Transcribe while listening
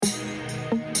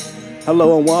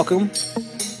Hello and welcome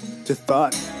to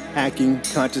Thought Hacking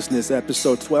Consciousness,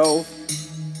 episode 12.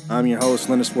 I'm your host,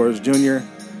 Leonard Suarez Jr.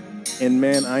 And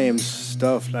man, I am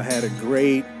stuffed. I had a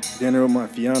great dinner with my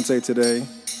fiance today.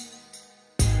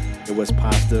 It was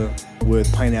pasta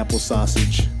with pineapple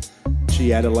sausage.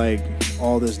 She added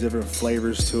all this different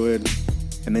flavors to it.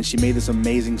 And then she made this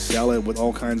amazing salad with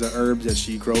all kinds of herbs that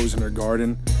she grows in her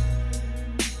garden.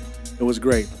 It was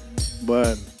great,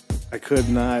 but I could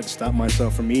not stop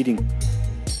myself from eating.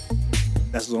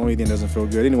 That's the only thing that doesn't feel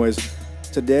good. Anyways,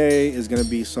 today is going to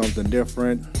be something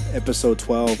different. Episode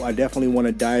 12. I definitely want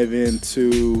to dive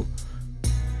into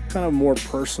kind of more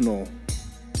personal,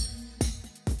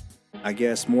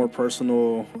 more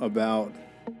personal about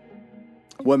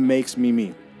what makes me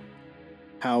me.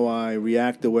 How I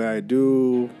react the way I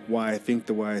do, why I think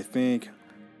the way I think,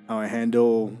 how I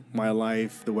handle my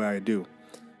life the way I do.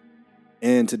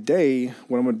 And today,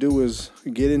 what I'm going to do is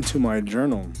get into my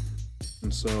journal.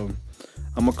 And so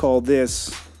I'm going to call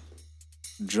this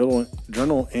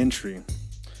journal entry.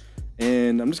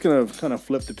 And I'm just going to kind of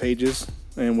flip the pages,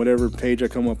 and whatever page I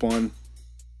come up on,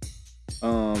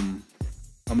 I'm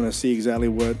going to see exactly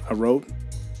what I wrote,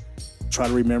 try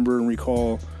to remember and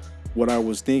recall what I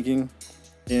was thinking,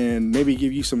 and maybe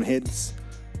give you some hints,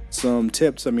 some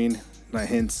tips.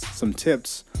 Some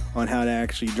tips on how to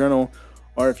actually journal.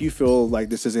 Or if you feel like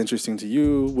this is interesting to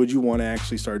you, would you want to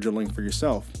actually start journaling for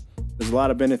yourself? There's a lot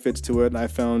of benefits to it, I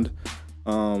found,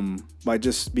 by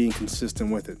just being consistent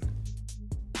with it.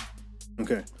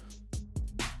 Okay.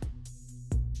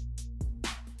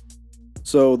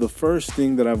 So the first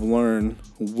thing that I've learned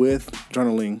with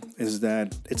journaling is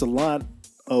that it's a lot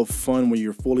of fun when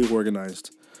you're fully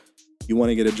organized. You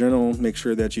want to get a journal, make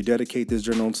sure that you dedicate this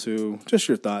journal to just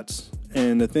your thoughts.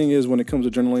 And the thing is, when it comes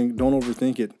to journaling, don't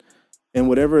overthink it. And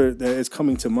whatever that is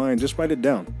coming to mind, just write it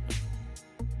down.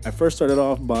 I first started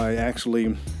off by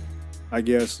actually,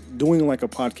 doing like a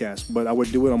podcast, but I would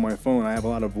do it on my phone. I have a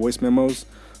lot of voice memos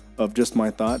of just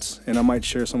my thoughts, and I might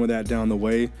share some of that down the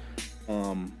way.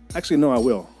 I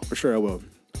will. For sure I will.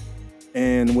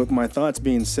 And with my thoughts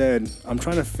being said, I'm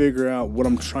trying to figure out what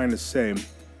I'm trying to say.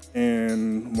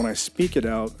 And when I speak it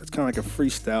out, it's kind of like a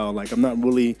freestyle. Like I'm not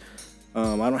really,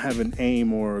 I don't have an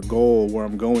aim or a goal where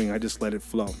I'm going. I just let it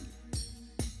flow.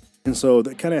 And so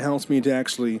that kind of helps me to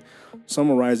actually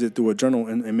summarize it through a journal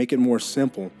and make it more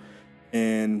simple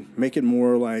and make it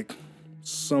more like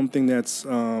something that's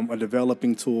a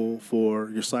developing tool for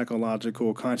your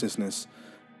psychological consciousness,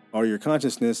 or your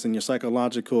consciousness and your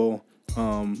psychological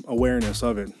awareness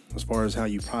of it, as far as how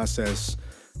you process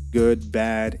good,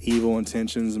 bad, evil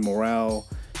intentions, morale,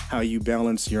 how you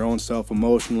balance your own self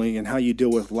emotionally, and how you deal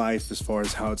with life as far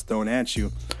as how it's thrown at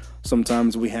you.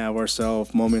 Sometimes we have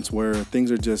ourselves moments where things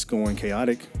are just going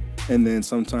chaotic, and then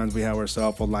sometimes we have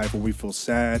ourselves a life where we feel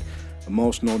sad,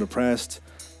 emotional, depressed,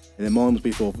 and then moments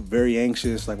we feel very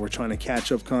anxious, like we're trying to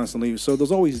catch up constantly. So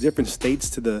there's always different states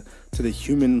to the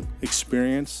human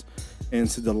experience and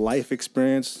to the life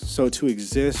experience. So to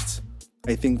exist,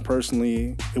 I think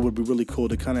personally, it would be really cool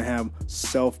to kind of have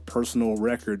self-personal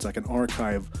records, like an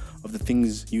archive of the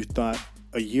things you thought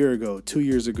a year ago, 2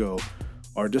 years ago,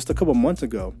 or just a couple months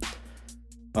ago.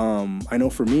 I know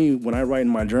for me, when I write in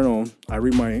my journal, I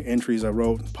read my entries I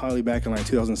wrote probably back in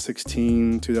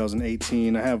 2016,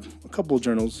 2018. I have a couple of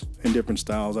journals in different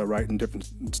styles. I write in different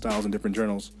styles in different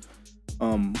journals.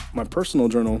 My personal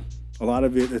journal, a lot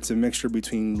of it's a mixture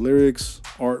between lyrics,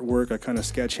 artwork, I kind of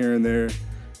sketch here and there,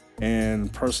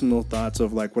 and personal thoughts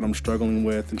of what I'm struggling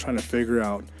with and trying to figure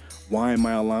out why am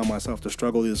I allowing myself to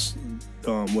struggle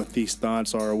with these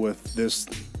thoughts or with this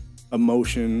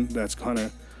emotion that's kind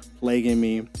of plaguing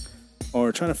me,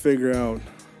 or trying to figure out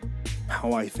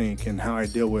how I think and how I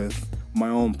deal with my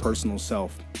own personal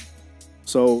self.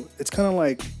 So it's kind of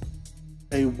like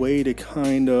a way to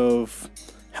kind of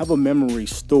have a memory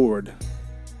stored,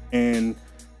 and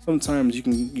sometimes you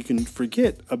can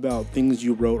forget about things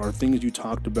you wrote or things you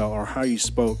talked about or how you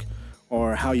spoke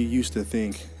or how you used to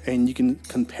think, and you can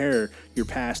compare your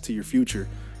past to your future.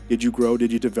 Did you grow?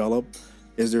 Did you develop?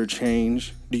 Is there a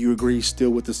change? Do you agree still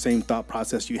with the same thought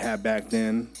process you had back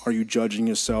then? Are you judging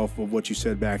yourself of what you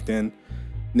said back then?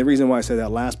 And the reason why I said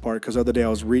that last part, because the other day I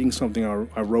was reading something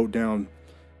I wrote down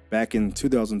back in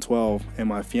 2012, and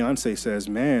my fiance says,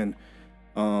 man,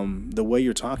 the way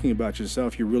you're talking about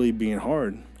yourself, you're really being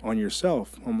hard on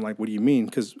yourself. I'm like, what do you mean?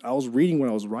 Because I was reading what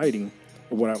I was writing,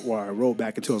 or what I wrote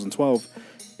back in 2012,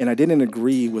 and I didn't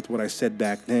agree with what I said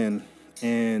back then.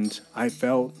 And I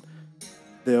felt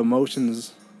the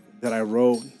emotions that I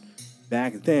wrote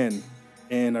back then,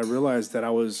 and I realized that I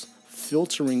was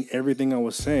filtering everything I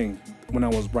was saying. When I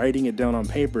was writing it down on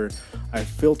paper, I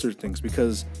filtered things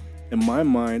because in my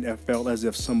mind, it felt as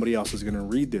if somebody else was going to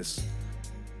read this.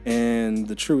 And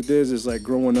the truth is like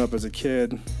growing up as a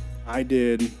kid, I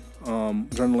did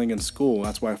journaling in school.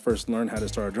 That's why I first learned how to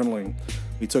start journaling.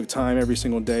 We took time every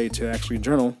single day to actually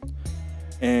journal.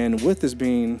 And with this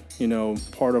being,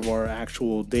 part of our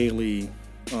actual daily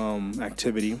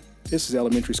activity, this is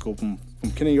elementary school. From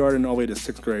kindergarten all the way to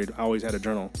 6th grade, I always had a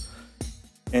journal.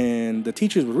 And the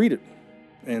teachers would read it.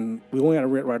 And we only had to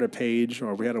write a page,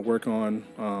 or we had to work on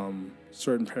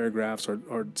certain paragraphs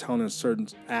or telling a certain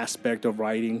aspect of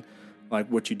writing, like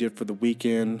what you did for the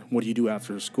weekend, what do you do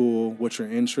after school, what's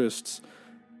your interests,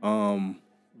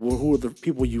 who are the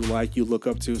people you look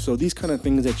up to. So these kind of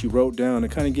things that you wrote down to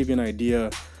kind of give you an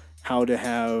idea how to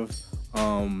have,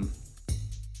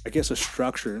 a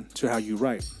structure to how you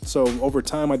write. So over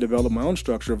time, I developed my own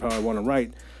structure of how I want to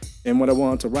write. And what I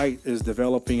want to write is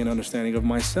developing an understanding of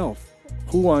myself,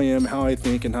 who I am, how I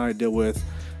think, and how I deal with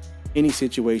any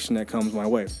situation that comes my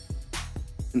way.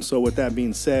 And so with that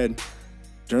being said,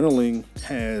 journaling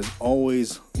has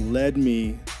always led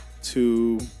me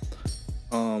to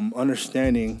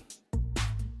understanding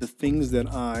the things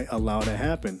that I allow to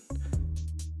happen.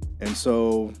 And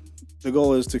so the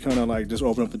goal is to kind of like just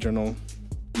open up the journal,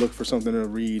 look for something to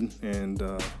read, and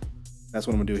that's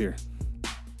what I'm gonna do here.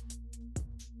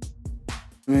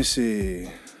 Let me see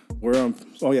where I'm.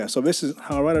 Oh yeah, so this is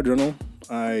how I write a journal.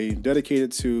 I dedicate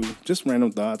it to just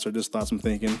random thoughts or just thoughts I'm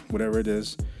thinking, whatever it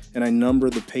is, and I number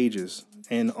the pages.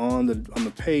 And on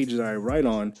the page that I write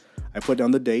on, I put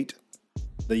down the date,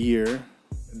 the year,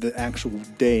 the actual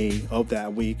day of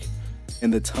that week,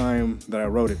 and the time that I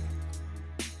wrote it.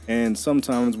 And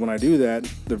sometimes when I do that,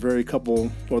 the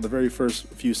very first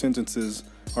few sentences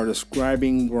are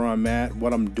describing where I'm at,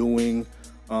 what I'm doing,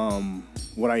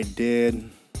 what I did,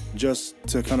 just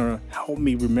to kind of help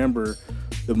me remember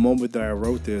the moment that I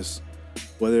wrote this,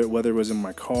 whether it was in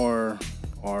my car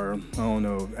or, I don't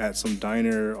know, at some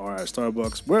diner or at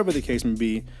Starbucks, wherever the case may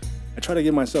be. I try to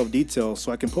give myself details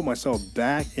so I can put myself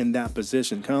back in that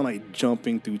position, kind of like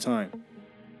jumping through time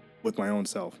with my own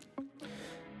self.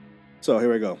 So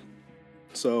here we go.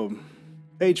 So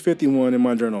page 51 in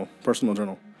my journal, personal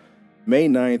journal, May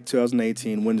 9th,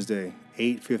 2018, Wednesday,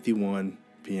 8:51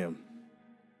 p.m.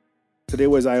 Today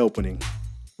was eye-opening.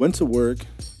 Went to work,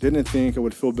 didn't think I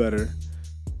would feel better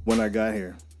when I got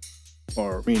here.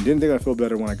 Didn't think I'd feel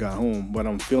better when I got home, but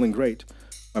I'm feeling great.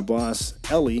 My boss,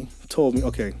 Ali told me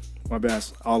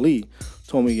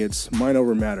it's mind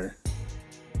over matter.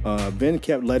 Ben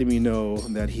kept letting me know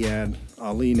that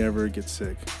Ali never gets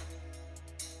sick.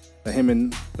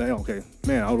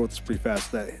 I'll wrote this pretty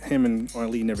fast, that him and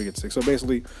Ali never get sick. So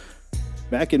basically,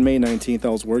 back in May 19th, I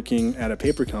was working at a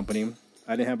paper company.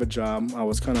 I didn't have a job. I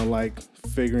was kind of like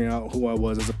figuring out who I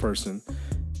was as a person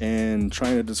and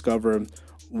trying to discover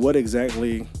what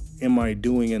exactly am I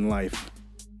doing in life?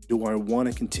 Do I want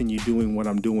to continue doing what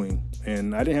I'm doing?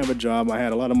 And I didn't have a job. I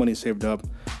had a lot of money saved up.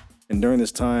 And during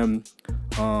this time,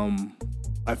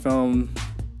 I found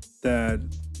that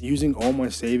using all my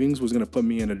savings was going to put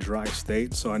me in a dry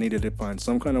state. So I needed to find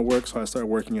some kind of work. So I started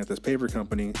working at this paper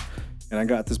company, and I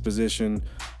got this position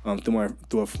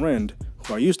through a friend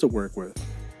who I used to work with.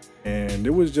 And it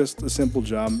was just a simple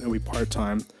job. It would be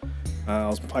part-time. I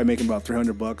was probably making about $300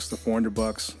 to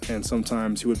 $400, and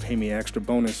sometimes he would pay me extra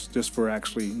bonus just for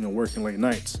actually, working late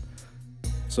nights.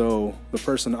 So the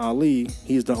person Ali,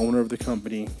 he's the owner of the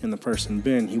company, and the person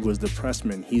Ben, he was the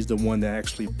pressman. He's the one that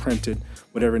actually printed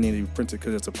whatever needed to be printed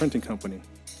because it's a printing company.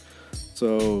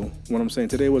 So what I'm saying,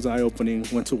 today was eye-opening.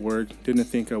 Went to work, didn't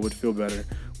think I would feel better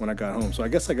when I got home. So I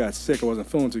guess I got sick. I wasn't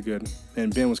feeling too good,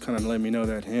 and Ben was kind of letting me know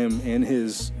that him and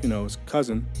his, his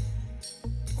cousin,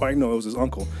 or it was his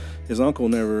uncle. His uncle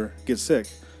never gets sick,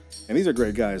 and these are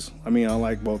great guys. I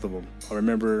like both of them. I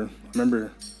remember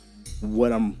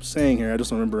what I'm saying here. I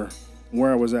just don't remember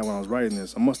where I was at when I was writing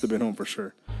this. I must have been home for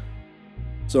sure.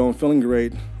 So I'm feeling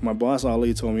great. My boss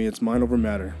Ali told me it's mind over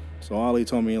matter. So Ali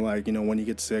told me when you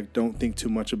get sick, don't think too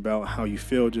much about how you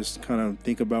feel. Just kind of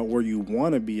think about where you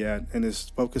want to be at, and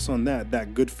just focus on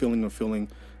that good feeling of feeling,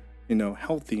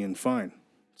 healthy and fine.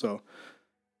 So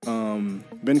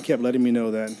Ben kept letting me know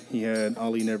that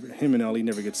him and Ali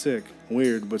never get sick.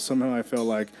 Weird, but somehow I felt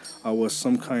like I was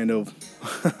some kind of,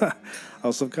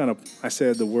 I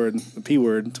said the P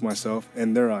word to myself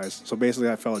in their eyes. So basically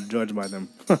I felt judged by them.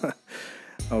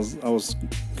 I was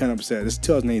kind of upset. It's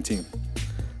 2018.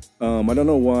 I don't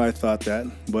know why I thought that,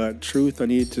 but truth, I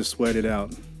needed to sweat it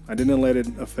out. I didn't let it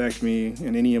affect me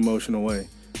in any emotional way.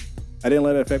 Even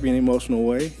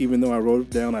though I wrote it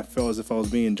down, I felt as if I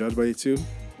was being judged by you two.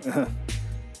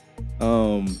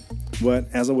 But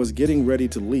as I was getting ready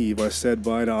to leave, I said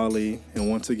bye to Ali, and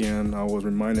once again, I was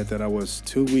reminded that I was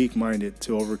too weak-minded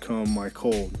to overcome my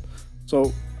cold.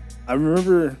 So I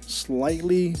remember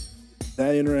slightly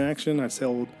that interaction. I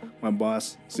told my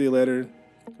boss, see you later,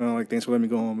 kind of like, thanks for letting me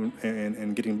go home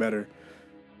and getting better.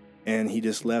 And he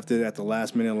just left it at the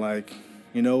last minute like,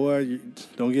 you know what,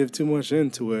 don't give too much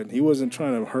into it. He wasn't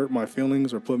trying to hurt my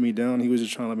feelings or put me down. He was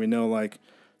just trying to let me know, like,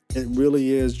 it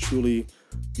really is truly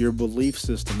your belief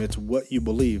system. It's what you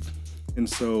believe. And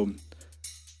so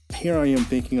here I am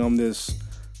thinking I'm this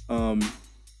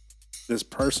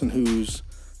person who's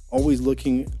always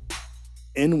looking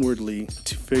inwardly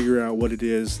to figure out what it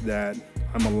is that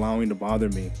I'm allowing to bother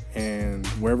me. And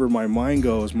wherever my mind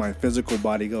goes, my physical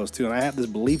body goes too. And I have this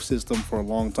belief system for a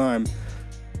long time,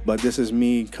 but this is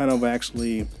me kind of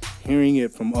actually hearing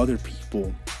it from other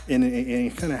people. And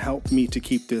it kind of helped me to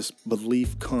keep this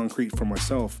belief concrete for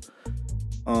myself.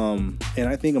 And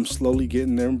I think I'm slowly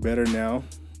getting there better now.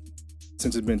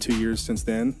 Since it's been 2 years since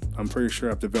then, I'm pretty sure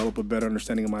I've developed a better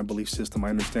understanding of my belief system. I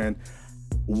understand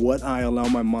what I allow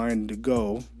my mind to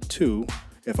go to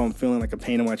if I'm feeling like a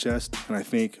pain in my chest and I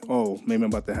think, oh, maybe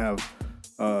I'm about to have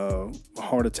a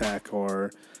heart attack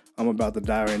or I'm about to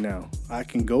die right now. I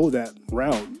can go that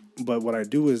route, but what I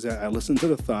do is that I listen to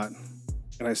the thought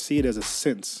and I see it as a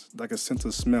sense, like a sense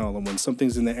of smell. And when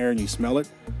something's in the air and you smell it,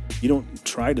 you don't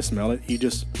try to smell it, you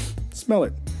just smell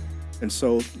it. And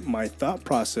so my thought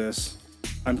process,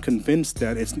 I'm convinced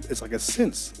that it's like a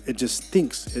sense. It just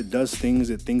thinks. It does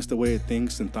things. It thinks the way it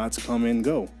thinks, and thoughts come and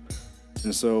go.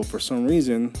 And so for some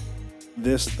reason,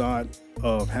 this thought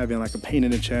of having like a pain in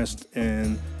the chest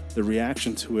and the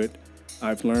reaction to it,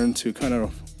 I've learned to kind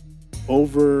of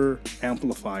over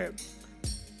amplify it.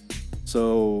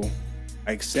 So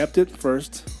I accept it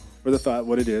first for the thought,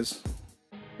 what it is,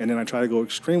 and then I try to go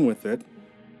extreme with it.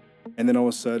 And then all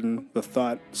of a sudden, the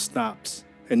thought stops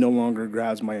and no longer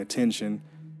grabs my attention,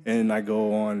 and I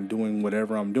go on doing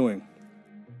whatever I'm doing.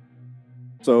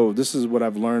 So this is what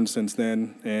I've learned since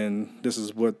then, and this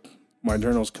is what my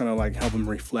journals kind of like help them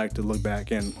reflect and look back.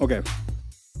 And okay,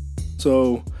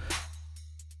 so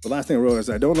the last thing I wrote is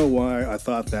I don't know why I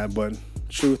thought that, but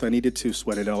truth, I needed to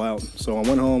sweat it all out. So I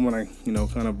went home and I,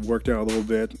 kind of worked out a little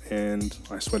bit, and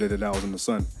I sweated it out in the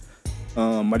sun.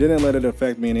 I didn't let it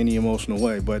affect me in any emotional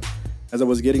way, but as I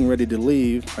was getting ready to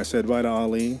leave, I said bye to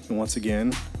Ali, and once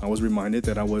again, I was reminded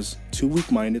that I was too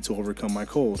weak-minded to overcome my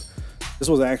cold. This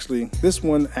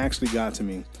one actually got to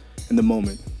me in the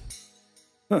moment.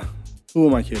 Who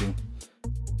am I kidding?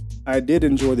 I did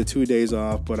enjoy the 2 days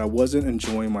off, but I wasn't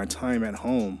enjoying my time at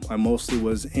home. I mostly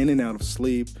was in and out of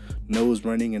sleep, nose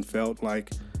running, and felt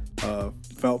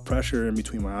pressure in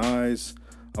between my eyes.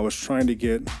 I was trying to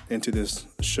get into this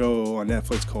show on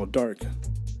Netflix called Dark.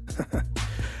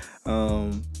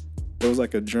 It was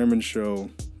like a German show,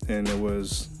 and it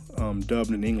was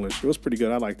dubbed in English. It was pretty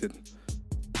good. I liked it.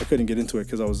 I couldn't get into it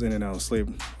because I was in and out of sleep.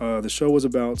 The show was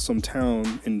about some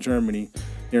town in Germany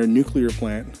near a nuclear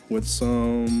plant with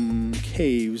some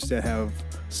caves that have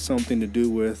something to do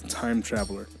with time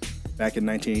traveler. Back in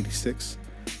 1986,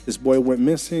 this boy went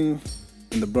missing,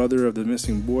 and the brother of the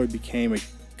missing boy became a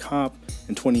cop.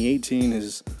 In 2018,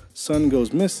 his son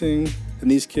goes missing, and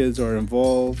these kids are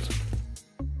involved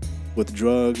with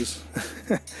drugs,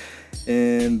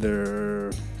 and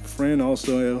their friend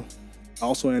also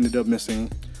ended up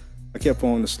missing. I kept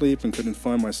falling asleep and couldn't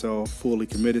find myself fully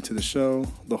committed to the show.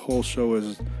 The whole show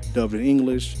is dubbed in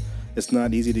English. It's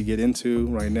not easy to get into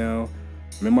right now.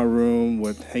 I'm in my room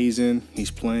with Hazen.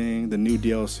 He's playing the new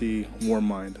DLC, Warm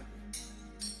Mind.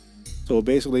 So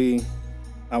basically,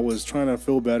 I was trying to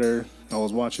feel better. I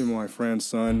was watching my friend's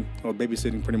son. I was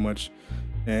babysitting pretty much.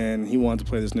 And he wanted to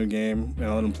play this new game, and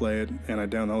I let him play it. And I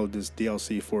downloaded this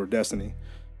DLC for Destiny.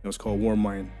 It was called Warm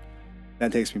Mind.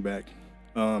 That takes me back.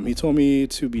 He told me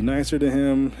to be nicer to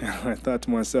him, and I thought to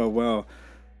myself, wow,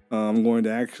 I'm going to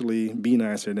actually be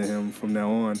nicer to him from now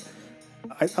on.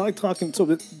 I like talking. So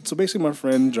basically, my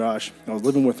friend Josh, I was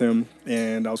living with him,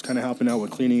 and I was kind of helping out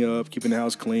with cleaning up, keeping the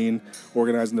house clean,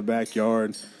 organizing the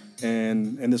backyard.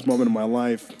 And in this moment of my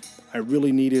life, I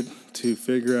really needed to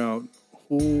figure out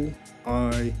who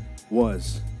I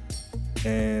was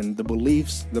and the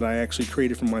beliefs that I actually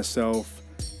created for myself,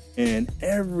 and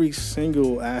every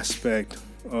single aspect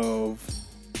of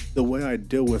the way I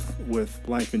deal with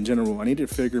life in general. I needed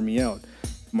to figure me out.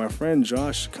 My friend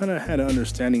Josh kind of had an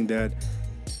understanding that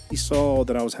he saw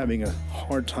that I was having a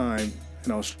hard time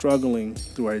and I was struggling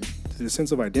through the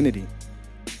sense of identity.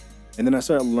 And then I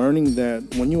started learning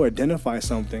that when you identify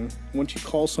something, once you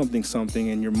call something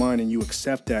in your mind and you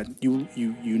accept that, you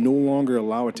no longer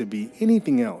allow it to be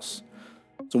anything else.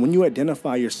 So when you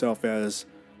identify yourself as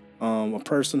A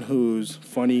person who's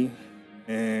funny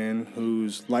and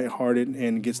who's lighthearted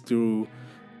and gets through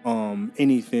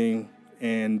anything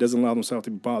and doesn't allow themselves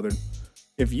to be bothered.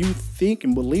 If you think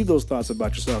and believe those thoughts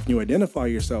about yourself and you identify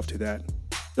yourself to that,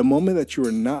 the moment that you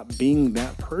are not being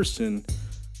that person,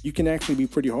 you can actually be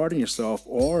pretty hard on yourself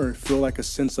or feel like a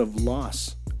sense of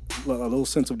loss, a little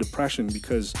sense of depression,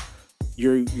 because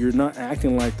you're not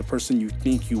acting like the person you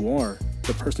think you are,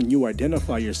 the person you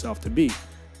identify yourself to be.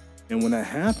 And when that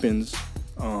happens,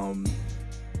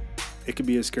 it could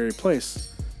be a scary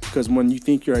place, because when you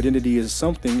think your identity is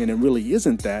something and it really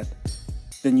isn't that,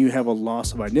 then you have a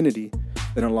loss of identity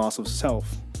and a loss of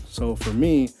self. So for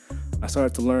me, I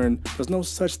started to learn there's no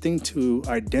such thing to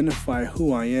identify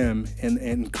who I am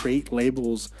and create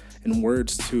labels and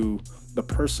words to the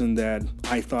person that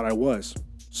I thought I was.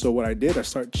 So what I did, I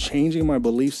started changing my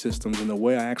belief systems and the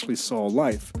way I actually saw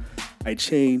life. I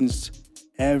changed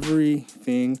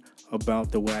everything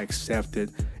about the way I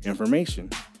accepted information.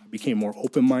 I became more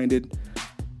open-minded.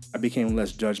 I became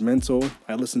less judgmental.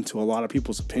 I listened to a lot of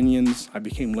people's opinions. I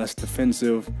became less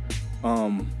defensive.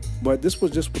 But this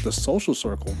was just with the social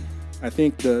circle. I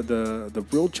think the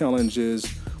real challenge is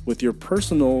with your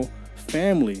personal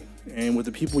family and with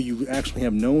the people you actually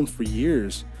have known for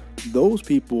years. Those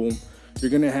people you're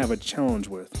going to have a challenge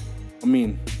with. I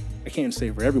mean, I can't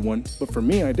say for everyone, but for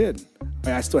me, I did.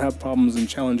 I still have problems and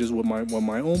challenges with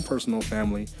my own personal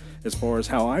family as far as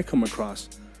how I come across.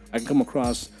 I can come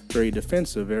across very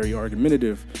defensive, very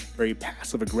argumentative, very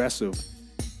passive aggressive,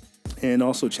 and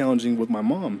also challenging with my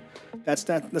mom. That's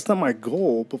not my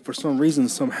goal, but for some reason,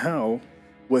 somehow,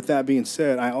 with that being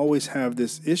said, I always have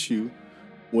this issue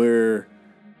where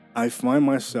I find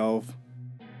myself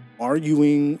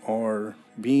arguing or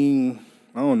being,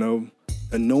 I don't know,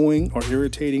 annoying or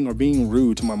irritating or being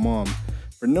rude to my mom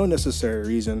for no necessary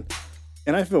reason.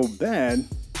 And I feel bad,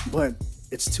 but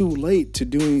it's too late to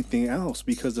do anything else,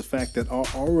 because the fact that I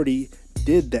already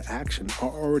did the action, I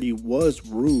already was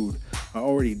rude, I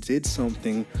already did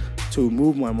something to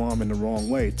move my mom in the wrong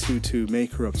way, to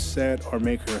make her upset or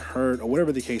make her hurt or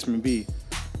whatever the case may be.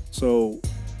 So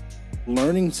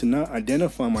learning to not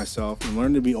identify myself and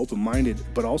learning to be open-minded,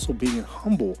 but also being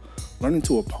humble, learning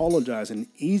to apologize and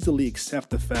easily accept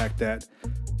the fact that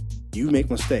you make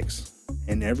mistakes.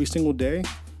 And every single day,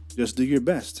 just do your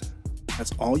best.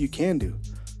 That's all you can do.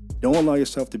 Don't allow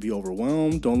yourself to be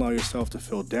overwhelmed. Don't allow yourself to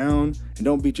feel down. And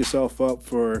don't beat yourself up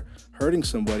for hurting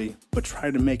somebody, but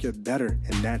try to make it better.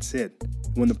 And that's it.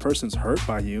 When the person's hurt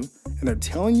by you and they're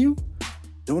telling you,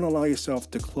 don't allow yourself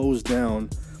to close down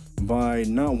by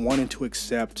not wanting to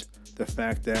accept the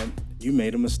fact that you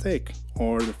made a mistake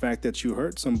or the fact that you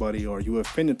hurt somebody or you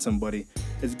offended somebody.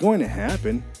 It's going to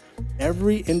happen.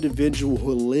 Every individual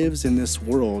who lives in this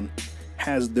world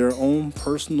has their own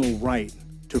personal right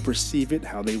to perceive it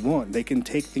how they want. They can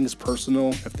take things personal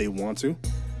if they want to,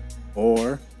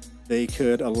 or they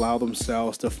could allow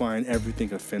themselves to find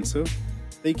everything offensive.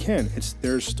 They can. It's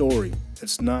their story.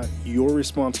 It's not your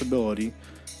responsibility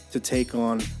to take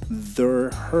on their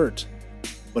hurt,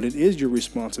 but it is your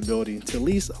responsibility to at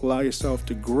least allow yourself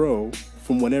to grow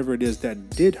from whatever it is that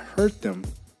did hurt them,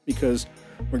 because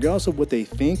regardless of what they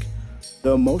think,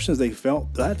 the emotions they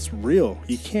felt, that's real.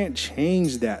 You can't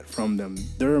change that from them.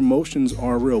 Their emotions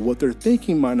are real. What they're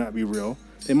thinking might not be real.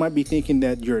 They might be thinking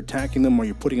that you're attacking them or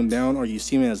you're putting them down or you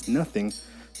see them as nothing.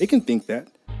 They can think that.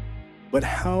 But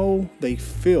how they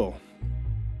feel,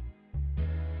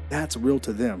 that's real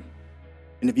to them.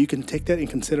 And if you can take that in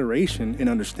consideration and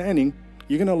understanding,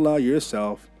 you're going to allow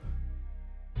yourself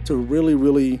to really,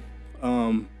 really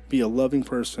be a loving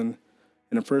person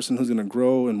and a person who's going to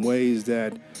grow in ways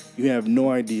that you have no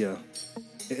idea.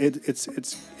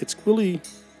 It's really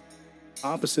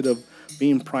opposite of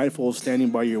being prideful, standing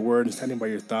by your word and standing by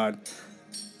your thought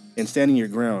and standing your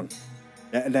ground.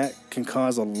 That can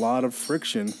cause a lot of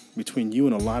friction between you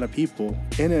and a lot of people,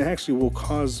 and it actually will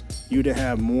cause you to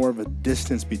have more of a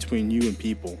distance between you and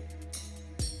people.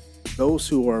 Those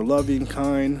who are loving,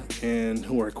 kind, and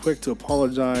who are quick to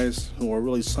apologize, who are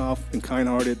really soft and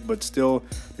kind-hearted, but still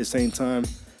at the same time,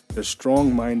 they're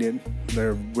strong-minded,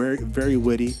 they're very, very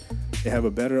witty, they have a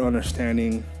better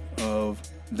understanding of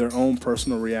their own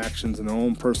personal reactions and their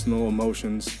own personal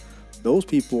emotions. Those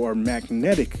people are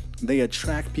magnetic. They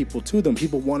attract people to them.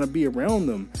 People want to be around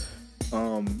them.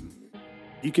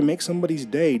 You can make somebody's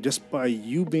day just by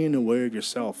you being aware of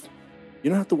yourself. You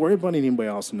don't have to worry about anybody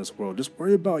else in this world. Just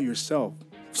worry about yourself.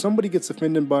 If somebody gets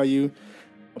offended by you,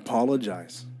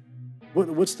 apologize.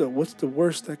 What's the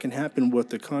worst that can happen with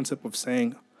the concept of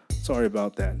saying, sorry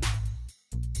about that?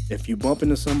 If you bump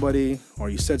into somebody or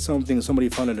you said something and somebody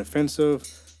found it offensive,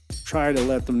 try to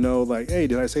let them know, like, hey,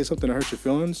 did I say something that hurt your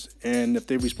feelings? And if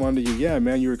they respond to you, yeah,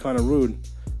 man, you were kind of rude.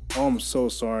 Oh, I'm so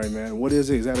sorry, man. What is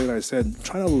it exactly that I said?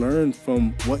 Try to learn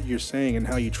from what you're saying and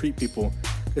how you treat people.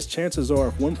 Because chances are,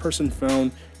 if one person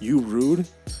found you rude,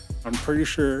 I'm pretty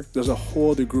sure there's a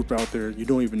whole other group out there you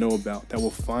don't even know about that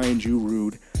will find you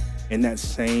rude in that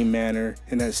same manner,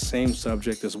 in that same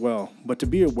subject as well. But to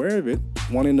be aware of it,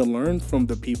 wanting to learn from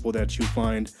the people that you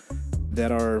find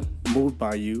that are moved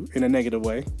by you in a negative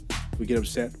way, we get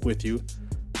upset with you.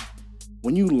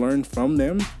 When you learn from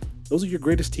them, those are your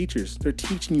greatest teachers. They're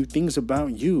teaching you things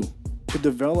about you to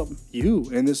develop you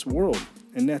in this world.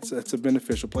 And that's a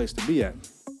beneficial place to be at.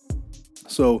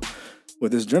 So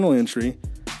with this journal entry,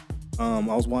 I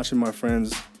was watching my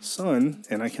friend's son,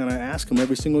 and I kind of ask him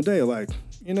every single day, like,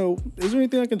 you know, is there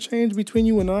anything I can change between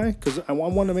you and I? Because I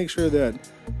want to make sure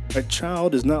that a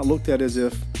child is not looked at as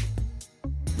if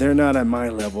they're not at my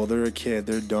level, they're a kid,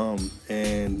 they're dumb,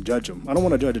 and judge them. I don't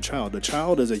want to judge a child. A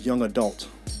child is a young adult.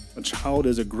 A child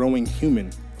is a growing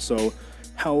human. So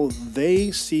how they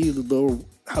see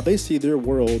their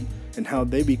world and how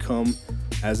they become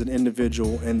as an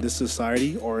individual in this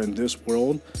society or in this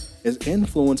world is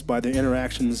influenced by the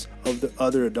interactions of the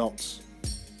other adults.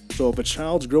 So if a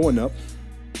child's growing up,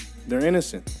 they're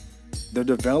innocent. They're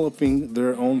developing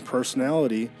their own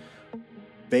personality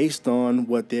based on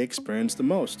what they experience the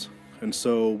most. And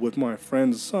so with my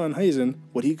friend's son, Hazen,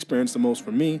 what he experienced the most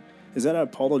from me is that I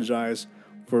apologize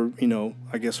for,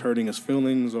 I guess hurting his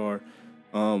feelings, or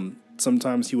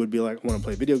sometimes he would be like, I want to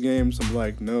play video games. I'm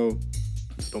like, no,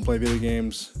 don't play video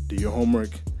games, do your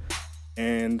homework.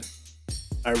 And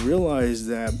I realized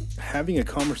that having a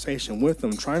conversation with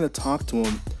him, trying to talk to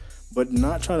him, but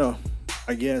not try to,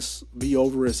 be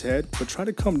over his head, but try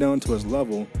to come down to his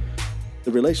level,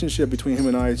 the relationship between him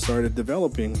and I started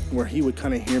developing where he would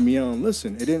kind of hear me out and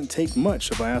listen. It didn't take much.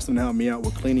 If I asked him to help me out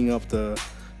with cleaning up the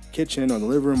kitchen or the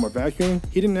living room or vacuuming,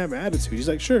 he didn't have an attitude. He's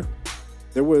like, sure.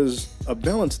 There was a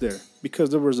balance there because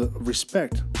there was a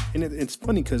respect. And it's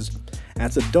funny because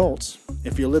as adults,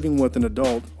 if you're living with an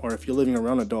adult or if you're living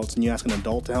around adults and you ask an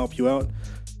adult to help you out,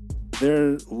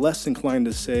 they're less inclined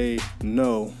to say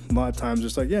no. A lot of times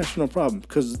it's like, yeah, sure, no problem,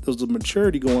 because there's a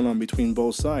maturity going on between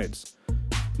both sides.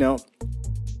 Now,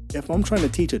 if I'm trying to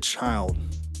teach a child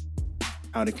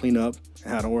how to clean up,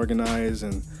 how to organize,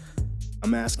 and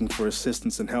I'm asking for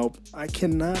assistance and help, I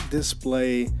cannot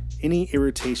display any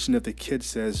irritation if the kid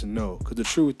says no. Because the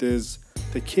truth is,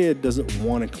 the kid doesn't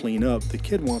want to clean up. The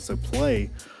kid wants to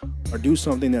play or do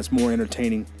something that's more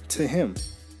entertaining to him.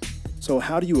 So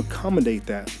how do you accommodate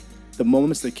that? The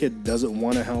moments the kid doesn't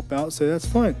want to help out, say that's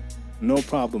fine, no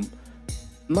problem.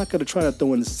 I'm not going to try to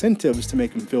throw incentives to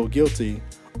make him feel guilty,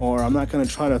 or I'm not going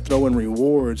to try to throw in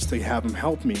rewards to have him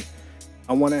help me.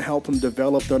 I want to help him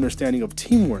develop the understanding of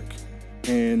teamwork.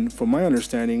 And from my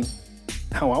understanding,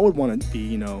 how I would want to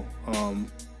be, how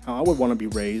I would want to be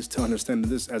raised to understand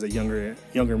this as a younger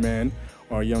man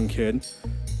or a young kid,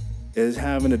 is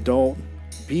have an adult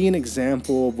be an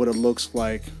example of what it looks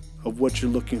like, of what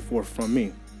you're looking for from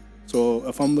me. So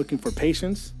if I'm looking for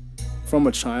patience from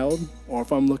a child, or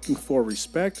if I'm looking for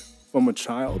respect from a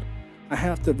child, I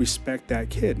have to respect that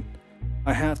kid.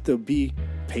 I have to be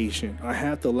patient. I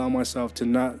have to allow myself to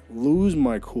not lose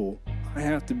my cool. I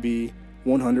have to be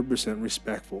 100%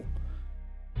 respectful.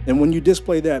 And when you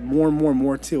display that more and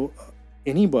more to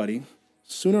anybody,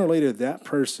 sooner or later that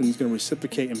person is going to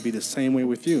reciprocate and be the same way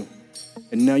with you.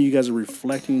 And now you guys are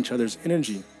reflecting each other's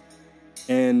energy.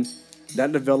 And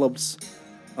that develops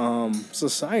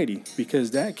society,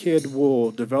 because that kid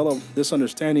will develop this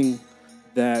understanding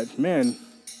that, man,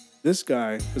 this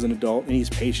guy is an adult and he's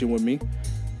patient with me.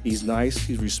 He's nice,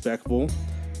 he's respectful.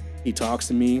 He talks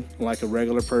to me like a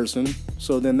regular person.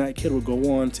 So then that kid will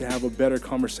go on to have a better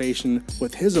conversation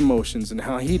with his emotions and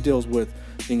how he deals with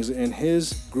things in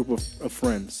his group of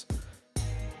friends.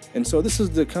 And so this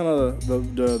is the kind of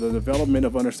the development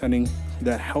of understanding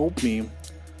that helped me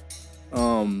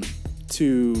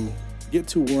to get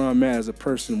to where I'm at as a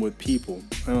person with people.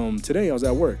 Today I was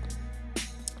at work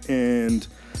and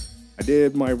I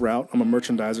did my route. I'm a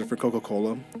merchandiser for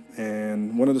Coca-Cola,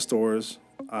 and one of the stores,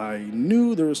 I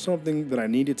knew there was something that I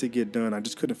needed to get done. I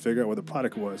just couldn't figure out what the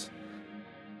product was.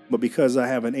 But because I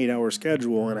have an 8-hour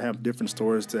schedule and I have different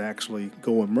stores to actually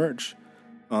go and merch,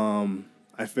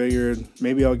 I figured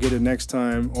maybe I'll get it next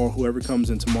time, or whoever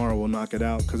comes in tomorrow will knock it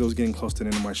out, because it was getting close to the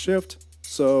end of my shift.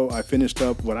 So I finished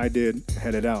up what I did,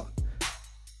 headed out.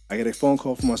 I get a phone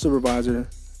call from my supervisor,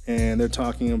 and they're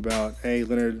talking about, hey,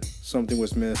 Leonard, something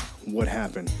was missed. What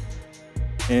happened?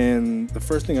 And the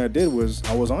first thing I did was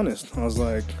I was honest. I was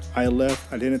like, I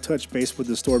left. I didn't touch base with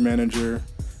the store manager.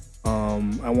 I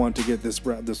I want to get this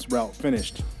route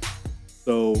finished.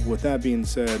 So with that being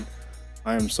said,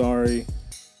 I am sorry.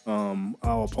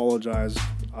 I'll apologize.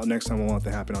 Next time I want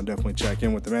that to happen, I'll definitely check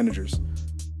in with the managers.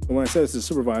 But when I said it's the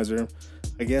supervisor,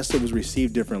 I guess it was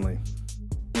received differently.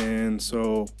 And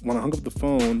so when I hung up the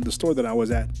phone, the store that I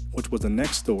was at, which was the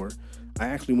next store, I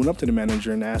actually went up to the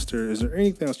manager and asked her, is there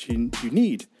anything else you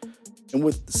need? And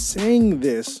with saying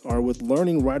this, or with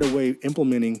learning right away,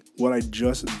 implementing what I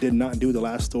just did not do the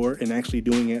last store and actually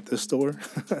doing it at this store,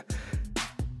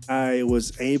 I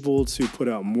was able to put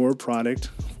out more product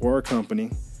for our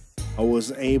company. I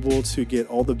was able to get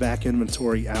all the back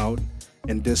inventory out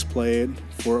and display it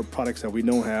for products that we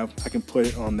don't have. I can put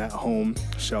it on that home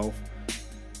shelf.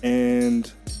 And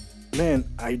man,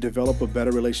 I develop a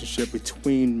better relationship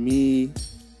between me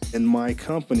and my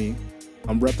company.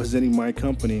 I'm representing my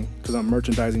company because I'm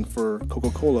merchandising for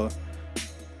Coca-Cola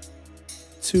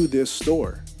to this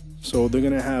store. So they're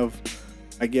going to have,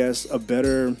 I guess, a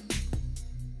better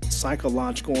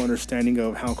psychological understanding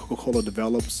of how Coca-Cola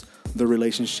develops the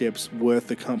relationships with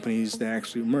the companies that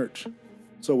actually merch.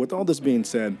 So with all this being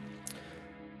said,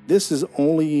 this is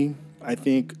only, I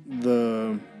think,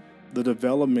 the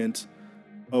development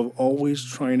of always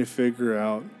trying to figure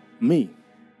out me.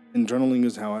 And journaling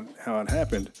is how it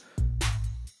happened.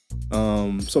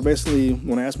 So basically,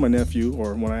 when I asked my nephew,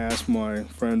 or when I asked my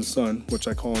friend's son, which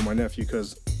I call him my nephew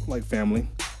because like family,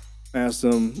 I asked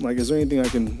him, like, is there anything I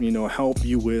can, help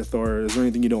you with, or is there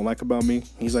anything you don't like about me?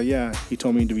 He's like, yeah. He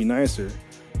told me to be nicer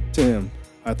to him.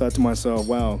 I thought to myself,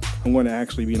 wow, I'm going to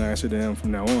actually be nicer to him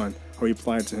from now on. I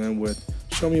replied to him with,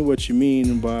 show me what you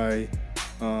mean by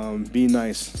be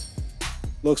nice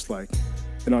looks like,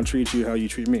 and I'll treat you how you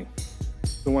treat me.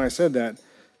 So when I said that,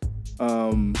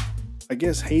 I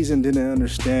guess Hazen didn't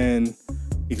understand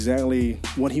exactly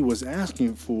what he was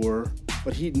asking for,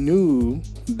 but he knew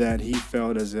that he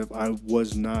felt as if I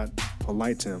was not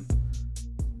polite to him.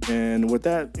 And with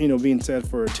that, being said,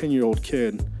 for a 10-year-old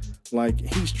kid, like,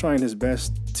 he's trying his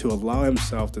best to allow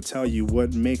himself to tell you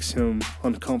what makes him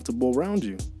uncomfortable around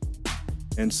you.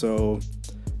 And so,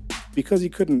 because he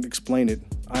couldn't explain it,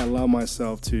 I allowed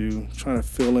myself to try to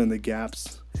fill in the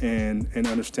gaps and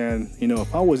understand,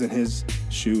 if I was in his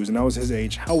shoes and I was his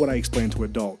age, how would I explain to an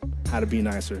adult how to be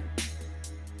nicer?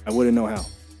 I wouldn't know how.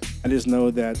 I just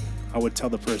know that I would tell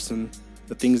the person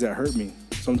the things that hurt me.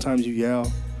 Sometimes you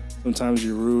yell, sometimes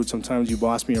you're rude, sometimes you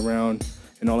boss me around,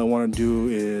 and all I want to do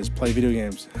is play video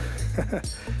games.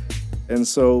 And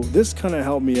so this kind of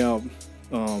helped me out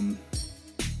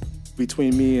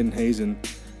between me and Hazen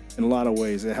in a lot of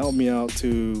ways. It helped me out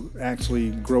to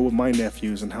actually grow with my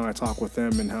nephews and how I talk with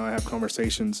them and how I have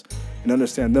conversations and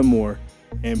understand them more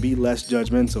and be less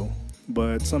judgmental.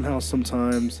 But somehow,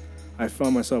 sometimes, I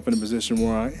found myself in a position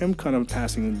where I am kind of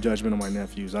passing judgment on my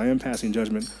nephews. I am passing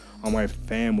judgment on my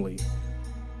family.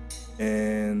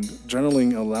 And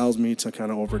journaling allows me to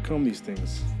kind of overcome these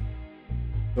things.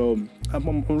 So I'm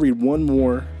going to read one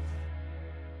more,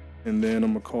 and then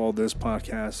I'm going to call this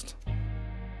podcast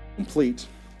complete.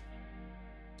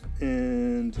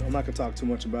 And I'm not going to talk too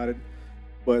much about it,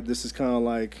 but this is kind of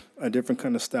like a different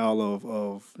kind of style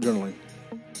of journaling.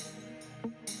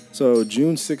 So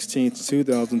June 16th,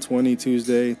 2020,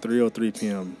 Tuesday, 3:03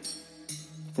 p.m.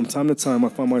 From time to time, I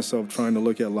find myself trying to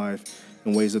look at life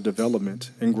in ways of development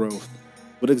and growth.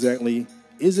 What exactly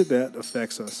is it that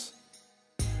affects us?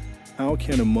 How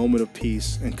can a moment of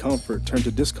peace and comfort turn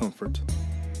to discomfort?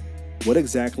 What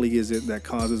exactly is it that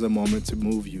causes a moment to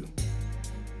move you?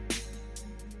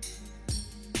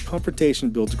 Confrontation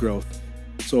builds growth.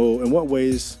 So in what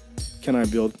ways can I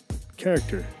build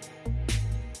character?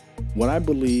 What I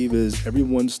believe is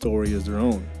everyone's story is their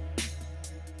own.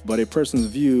 But a person's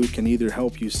view can either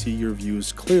help you see your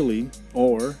views clearly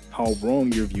or how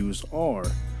wrong your views are.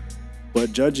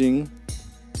 But judging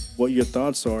what your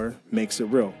thoughts are makes it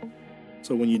real.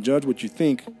 So when you judge what you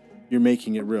think, you're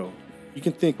making it real. You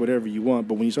can think whatever you want,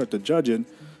 but when you start to judge it,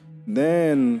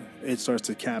 then it starts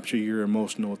to capture your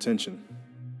emotional attention.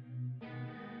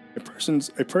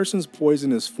 A person's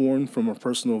poison is formed from a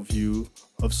personal view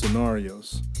of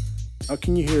scenarios. How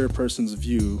can you hear a person's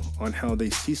view on how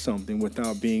they see something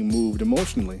without being moved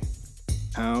emotionally?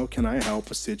 How can I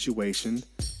help a situation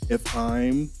if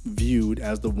I'm viewed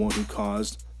as the one who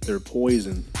caused their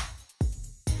poison?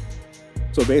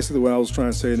 So basically what I was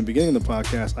trying to say in the beginning of the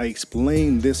podcast, I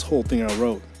explained this whole thing I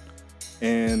wrote.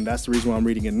 And that's the reason why I'm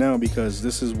reading it now, because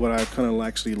this is what I kind of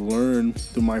actually learned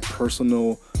through my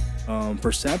personal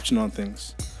perception on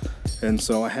things. And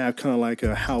so I have kind of like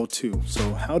a how-to.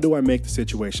 So how do I make the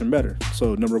situation better?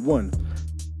 So number one,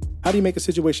 How do you make a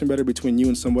situation better between you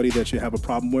and somebody that you have a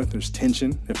problem with? There's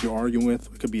tension. If you're arguing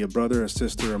with, it could be a brother, a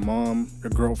sister, a mom, a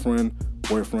girlfriend,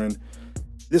 boyfriend.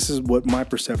 This is what my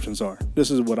perceptions are. This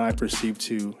is what I perceive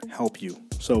to help you.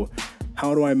 So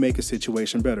how do I make a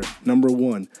situation better? Number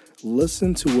one,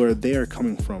 listen to where they are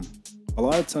coming from. A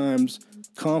lot of times,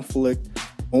 conflict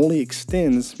only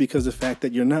extends because of the fact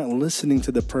that you're not listening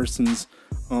to the person's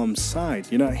side.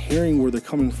 You're not hearing where they're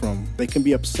coming from. They can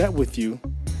be upset with you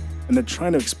and they're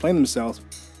trying to explain themselves,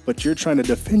 but you're trying to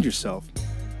defend yourself.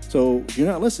 So you're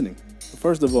not listening.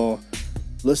 First of all,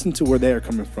 listen to where they are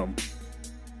coming from.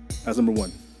 That's number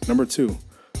one. Number two,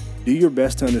 do your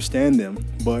best to understand them,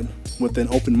 but with an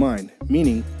open mind,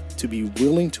 meaning to be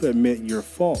willing to admit your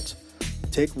fault.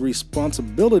 Take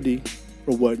responsibility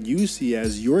for what you see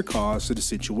as your cause to the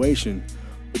situation,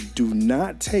 but do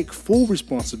not take full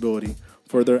responsibility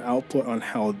for their output on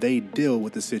how they deal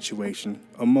with the situation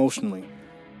emotionally.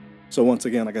 So once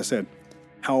again, like I said,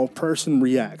 how a person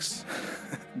reacts,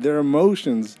 their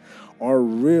emotions are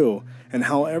real, and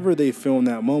however they feel in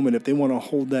that moment, if they want to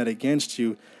hold that against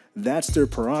you, that's their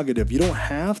prerogative. You don't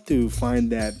have to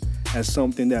find that as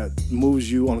something that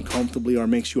moves you uncomfortably or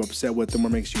makes you upset with them or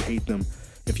makes you hate them.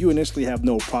 If you initially have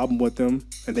no problem with them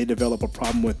and they develop a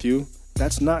problem with you,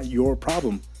 that's not your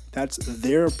problem. That's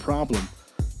their problem.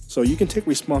 So you can take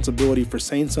responsibility for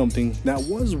saying something that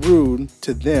was rude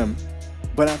to them,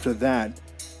 but after that,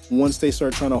 once they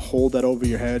start trying to hold that over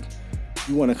your head,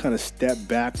 you want to kind of step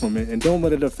back from it and don't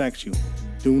let it affect you.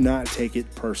 Do not take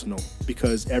it personal,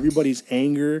 because everybody's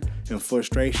anger and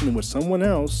frustration with someone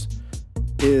else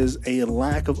is a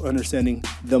lack of understanding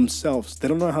themselves. They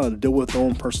don't know how to deal with their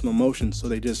own personal emotions, so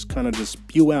they just kind of just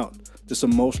spew out this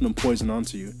emotional poison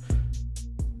onto you.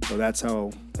 So that's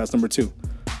number two.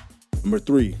 Number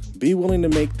three, be willing to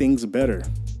make things better.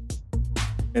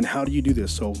 And how do you do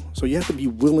this? So you have to be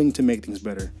willing to make things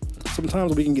better.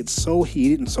 Sometimes we can get so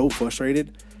heated and so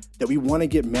frustrated that we want to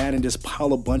get mad and just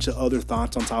pile a bunch of other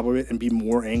thoughts on top of it and be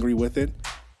more angry with it.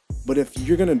 But if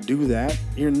you're going to do that,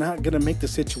 you're not going to make the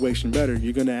situation better.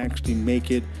 You're going to actually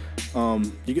make it,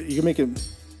 you can make it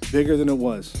bigger than it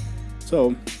was.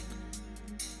 So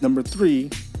number three,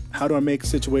 how do I make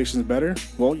situations better?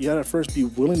 Well, you got to first be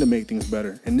willing to make things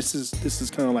better. And this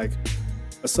is kind of like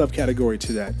a subcategory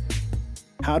to that.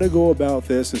 How to go about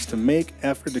this is to make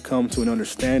effort to come to an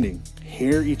understanding,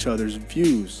 hear each other's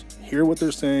views, hear what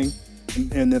they're saying,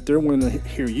 and if they're willing to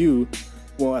hear you,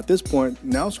 well, at this point,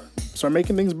 now start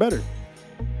making things better.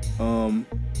 And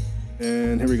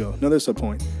here we go. Another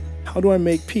subpoint. How do I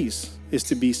make peace? Is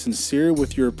to be sincere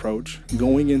with your approach,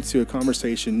 going into a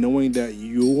conversation knowing that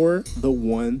you're the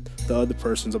one the other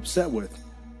person's upset with.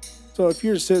 So if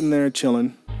you're sitting there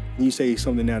chilling and you say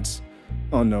something that's,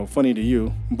 oh no, funny to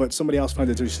you, but somebody else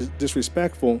finds it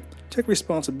disrespectful, take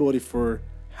responsibility for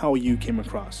how you came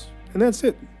across. And that's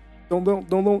it.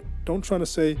 Don't try to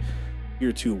say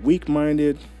you're too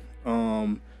weak-minded,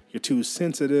 you're too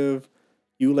sensitive,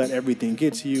 you let everything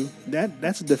get to you.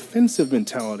 That's a defensive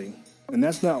mentality. And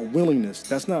that's not willingness.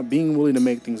 That's not being willing to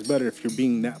make things better if you're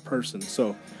being that person.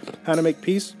 So how to make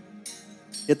peace?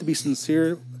 You have to be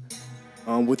sincere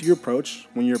with your approach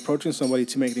when you're approaching somebody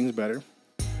to make things better.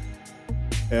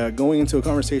 Going into a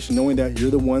conversation knowing that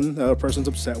you're the one that a person's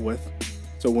upset with.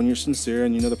 So when you're sincere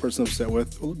and you know the person upset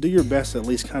with, do your best to at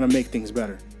least kind of make things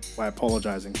better by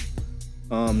apologizing.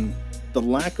 The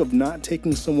lack of not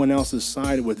taking someone else's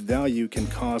side with value can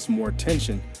cause more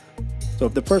tension. So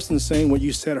if the person's saying what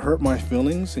you said hurt my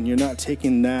feelings and you're not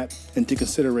taking that into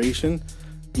consideration,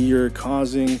 you're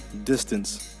causing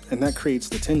distance, and that creates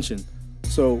the tension.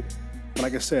 So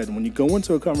like I said, when you go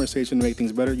into a conversation to make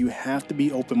things better, you have to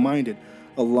be open-minded.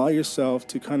 Allow yourself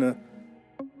to kind of,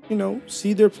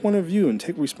 see their point of view and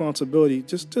take responsibility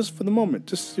just for the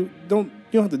moment. You don't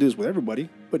have to do this with everybody,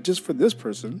 but just for this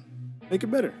person, make it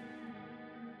better.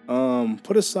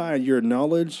 Put aside your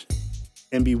knowledge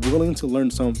and be willing to learn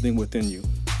something within you.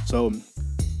 So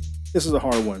this is a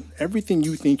hard one. Everything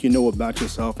you think you know about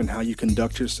yourself and how you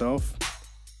conduct yourself,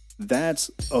 that's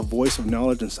a voice of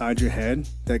knowledge inside your head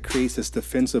that creates this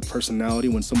defensive personality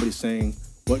when somebody's saying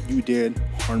what you did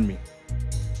harmed me.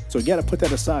 So you got to put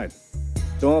that aside.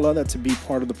 Don't allow that to be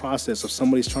part of the process of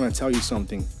somebody's trying to tell you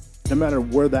something. No matter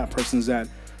where that person's at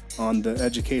on the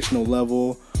educational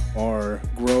level or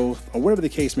growth or whatever the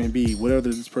case may be, whether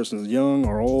this person is young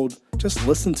or old, just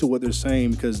listen to what they're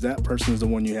saying because that person is the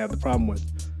one you have the problem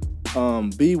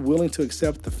with. Be willing to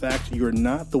accept the fact you're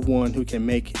not the one who can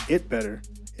make it better.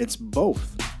 It's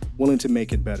both willing to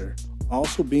make it better.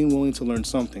 Also being willing to learn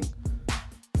something.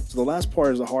 So the last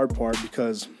part is the hard part,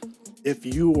 because if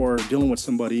you are dealing with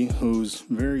somebody who's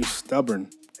very stubborn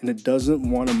and it doesn't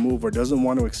want to move or doesn't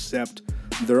want to accept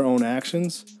their own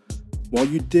actions, well,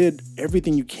 you did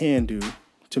everything you can do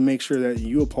to make sure that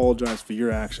you apologize for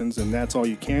your actions, and that's all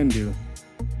you can do.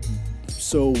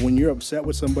 So when you're upset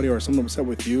with somebody or someone upset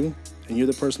with you, and you're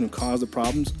the person who caused the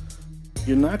problems,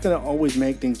 you're not going to always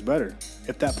make things better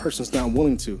if that person's not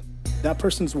willing to. If that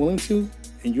person's willing to,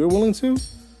 and you're willing to,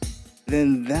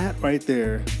 then that right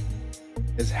there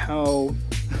is how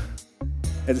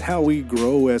we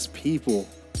grow as people.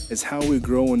 It's how we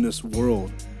grow in this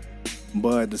world.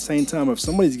 But at the same time, if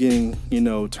somebody's getting,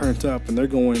 turned up and they're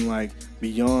going like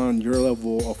beyond your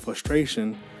level of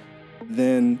frustration,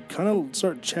 then kind of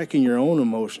start checking your own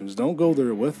emotions. Don't go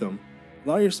there with them.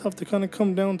 Allow yourself to kind of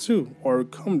come down too, or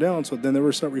come down so then they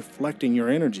will start reflecting your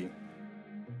energy.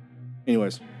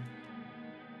 Anyways,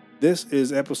 this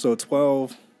is episode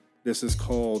 12. This is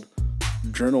called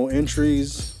Journal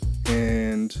Entries,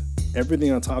 and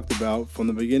everything I talked about from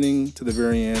the beginning to the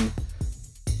very end.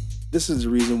 This is the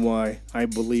reason why I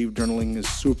believe journaling is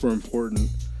super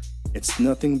important. It's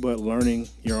nothing but learning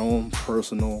your own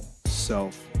personal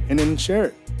self, and then share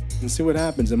it and see what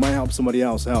happens. It might help somebody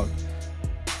else out.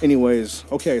 Anyways,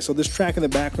 okay, so this track in the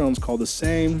background is called The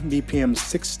Same, BPM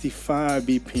 65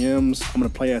 BPMs. I'm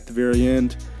going to play at the very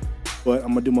end, but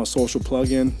I'm going to do my social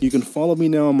plug-in. You can follow me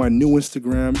now on my new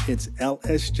Instagram. It's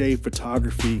LSJ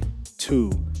Photography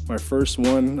 2. My first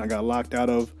one I got locked out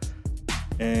of,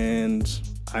 and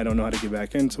I don't know how to get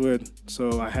back into it.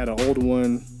 So I had an old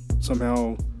one.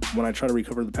 Somehow, when I tried to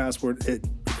recover the password, it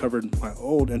recovered my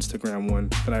old Instagram one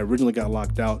that I originally got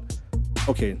locked out.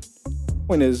 Okay,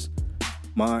 point is,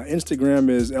 my Instagram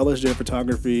is LSJ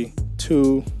Photography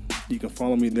 2. You can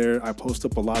follow me there. I post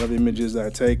up a lot of images that I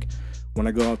take when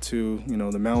I go out to,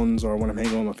 the mountains or when I'm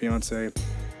hanging with my fiance.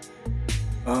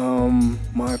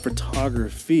 My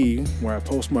photography, where I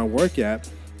post my work at,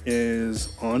 is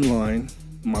online.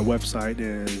 My website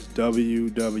is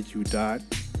www.lsj,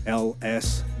 L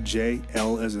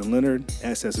as in Leonard,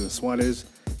 S as in Suarez,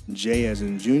 J as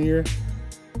in Junior,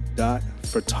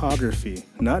 .photography,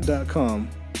 not .com,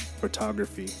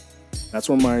 photography. That's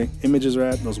where my images are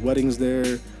at, those weddings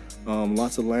there,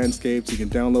 lots of landscapes. You can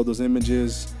download those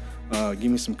images.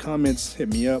 Give me some comments,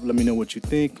 hit me up, let me know what you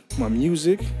think. My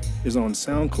music is on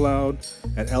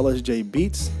SoundCloud at LSJ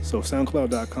Beats. So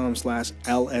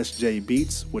soundcloud.com/LSJ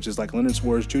Beats, which is like Leonard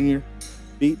Suarez Jr.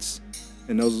 Beats.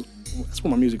 And that's where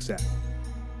my music's at.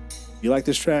 If you like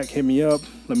this track, hit me up.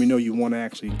 Let me know you want to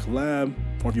actually collab.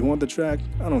 Or if you want the track,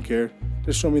 I don't care.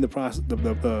 Just show me the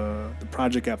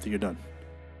project after you're done.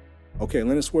 Okay,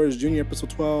 Leonard Suarez Jr.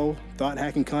 episode 12, Thought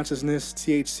Hacking Consciousness,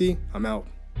 THC. I'm out.